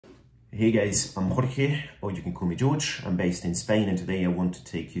Hey guys, I'm Jorge, or you can call me George. I'm based in Spain, and today I want to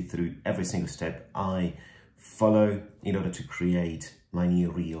take you through every single step I follow in order to create my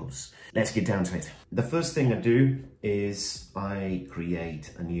new reels. Let's get down to it. The first thing I do is I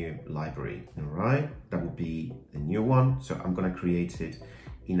create a new library, all right? That will be the new one. So I'm gonna create it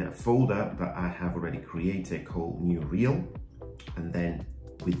in a folder that I have already created called new reel. And then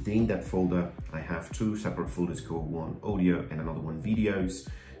within that folder, I have two separate folders called one audio and another one videos.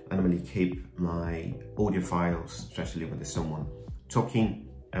 I normally keep my audio files, especially when there's someone talking,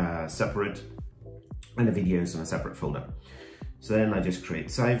 separate, and the videos in a separate folder. So then I just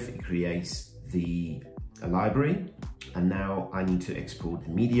create save, it creates the library, and now I need to export the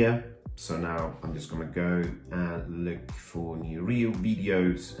media. So now I'm just gonna go and look for new reel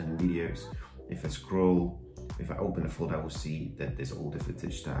videos and videos. If I open the folder, I will see that there's all the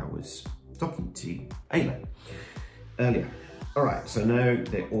footage that I was talking to Ayla earlier. All right, so now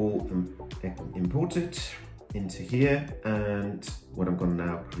they're all imported into here, and what I'm gonna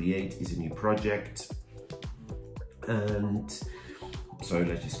now create is a new project. And so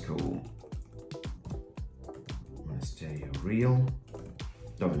let's just call stay a reel.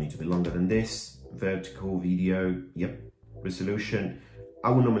 Doesn't need to be longer than this. Vertical video, yep, resolution.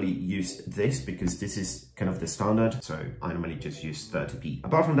 I will normally use this because this is kind of the standard. So I normally just use 30p.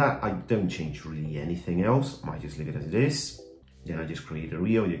 Apart from that, I don't change really anything else. I might just leave it as it is. Then I just create a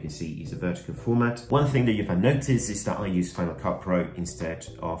reel. You can see it's a vertical format. One thing that you can notice is that I use Final Cut Pro instead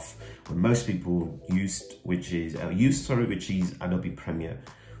of what most people used, which is Adobe Premiere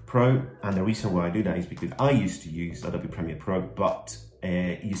Pro. And the reason why I do that is because I used to use Adobe Premiere Pro, but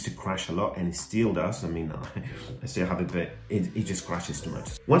it used to crash a lot, and it still does. I mean, I still have it, but it just crashes too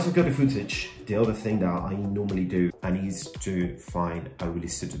much. Once I've got the footage, the other thing that I normally do is to find a really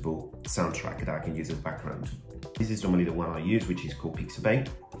suitable soundtrack that I can use as background. This is normally the one I use, which is called Pixabay.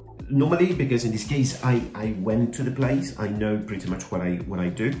 Normally, because in this case, I went to the place, I know pretty much what I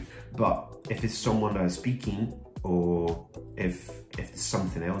do, but if it's someone that is speaking, or if it's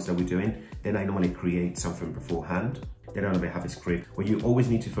something else that we're doing, then I normally create something beforehand. Then I normally have a script. What you always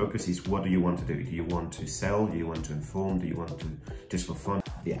need to focus is, what do you want to do? Do you want to sell? Do you want to inform? Do you want to just for fun?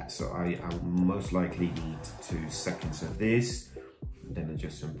 Yeah, so I most likely need 2 seconds of this. Then I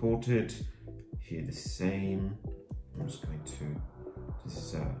just import it. Here the same. I'm just going to, this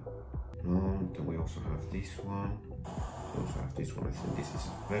is then we also have this one. We also have this one. I think this is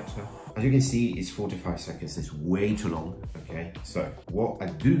better. As you can see, it's 45 seconds. It's way too long. Okay, so what I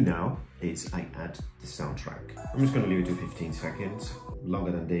do now is I add the soundtrack. I'm just going to leave it to 15 seconds.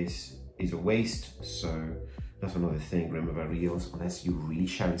 Longer than this is a waste. So that's another thing. Remember, reels, unless you're really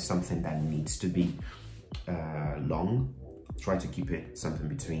sharing something that needs to be long, try to keep it something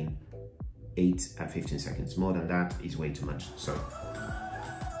between 8 and 15 seconds. More than that is way too much. So,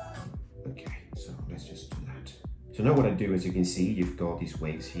 okay, so let's just do that. So now what I do, as you can see, you've got these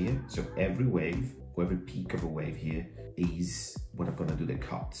waves here. So every wave, or every peak of a wave here is what I'm gonna do the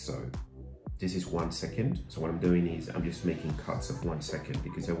cut. So this is 1 second. So what I'm doing is I'm just making cuts of 1 second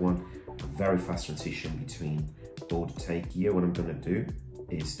because I want a very fast transition between all the take. Here, what I'm gonna do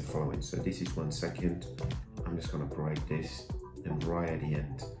is the following. So this is 1 second. I'm just gonna break this, and right at the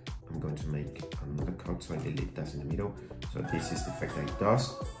end, I'm going to make another cut, so I delete that in the middle. So this is the effect that it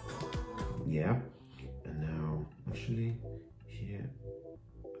does. Yeah. And now, actually, here,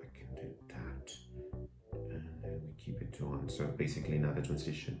 I can do that. And then we keep it to 1. So basically now the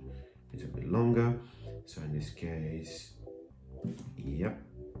transition is a bit longer. So in this case, yep.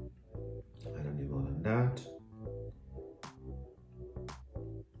 I don't need more than that.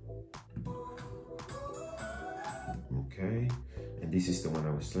 Okay. And this is the one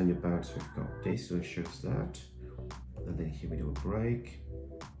I was telling you about. So we've got this, so it shows that. And then here we do a break.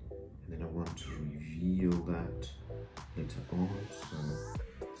 And then I want to reveal that later on. So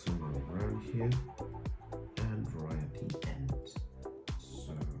somewhere around here. And right at the end.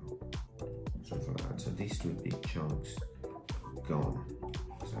 So for that. So these 2 big chunks are gone.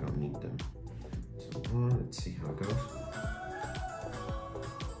 So I don't need them. So let's see how it goes.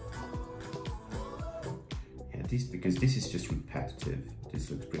 Because this is just repetitive. This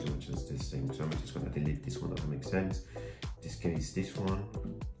looks pretty much as this thing. So I'm just going to delete this one, that makes sense. In this case, this one.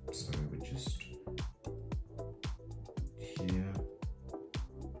 So we just here.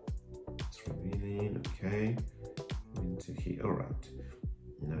 It's revealing, okay. Into here, all right.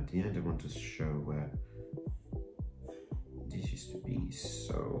 Now at the end, I want to show where this used to be.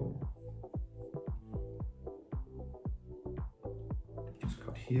 So just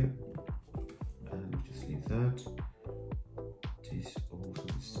cut here. And just leave that. This also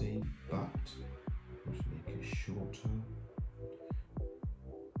the same, but let's make it shorter.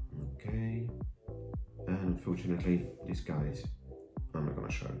 Okay. Okay, and unfortunately these guys I'm not gonna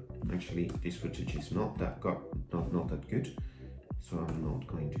show. Actually, this footage is not that good, so I'm not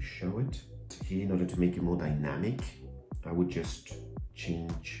going to show it. Here, in order to make it more dynamic, I would just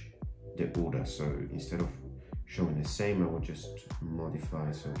change the order. So instead of showing the same, I would just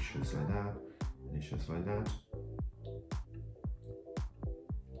modify so it shows like that, and it shows like that.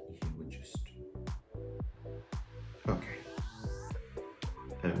 Here we just okay,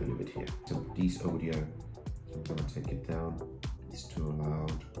 and we leave it here. So this audio, I'm gonna take it down. It's too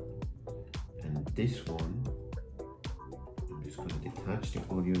loud, and this one I'm just going to detach the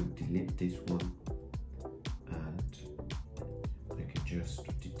audio, delete this one, and I can just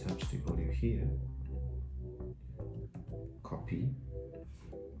detach the audio here, copy,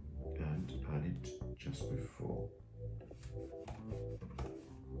 and add it just before.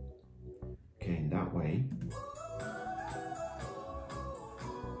 Okay, in that way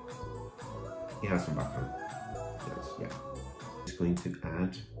it has some background. Yes, yeah. It's going to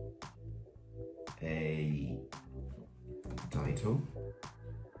add a title,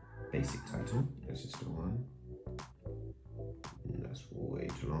 basic title. This is the one. That's way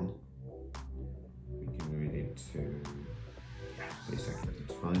too long. We can read it to 3 seconds,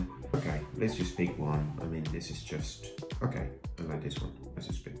 it's fine. Okay, let's just pick one. I mean, this is just, okay, I like this one. Let's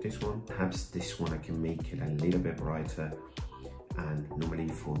just pick this one. Perhaps this one I can make it a little bit brighter, and normally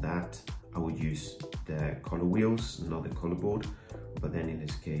for that I would use the color wheels, not the color board. But then in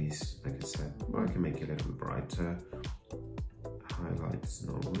this case, like I said, well, I can make it a little bit brighter. Highlights,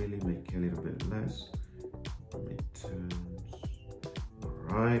 not really, make it a little bit less. Midtones.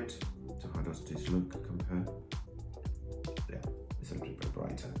 Alright, so how does this look compared? Yeah, it's a little bit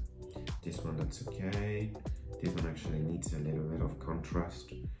brighter. This one, that's okay. This one actually needs a little bit of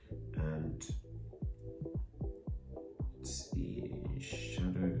contrast. And let's see,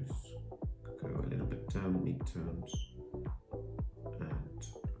 shadows. Go a little bit down, midtones, and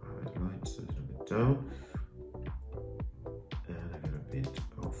highlights a little bit down, and a little bit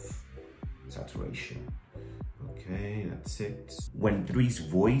of saturation. Okay, that's it. When there is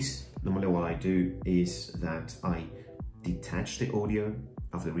voice, normally what I do is that I detach the audio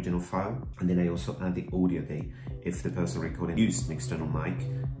of the original file, and then I also add the audio there. If the person recording used an external mic,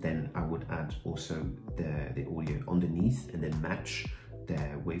 then I would add also the audio underneath and then match the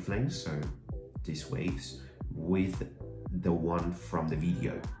wavelengths, so these waves with the one from the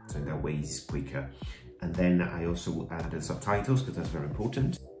video, so in that way it's quicker. And then I also will add the subtitles because that's very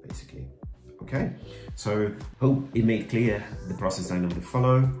important, basically. Okay, so hope it made clear the process I normally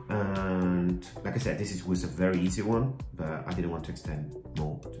follow, and like I said, this was a very easy one, but I didn't want to extend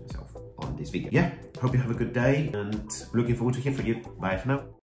more to myself on this video. Yeah, hope you have a good day, and looking forward to hearing from you. Bye for now.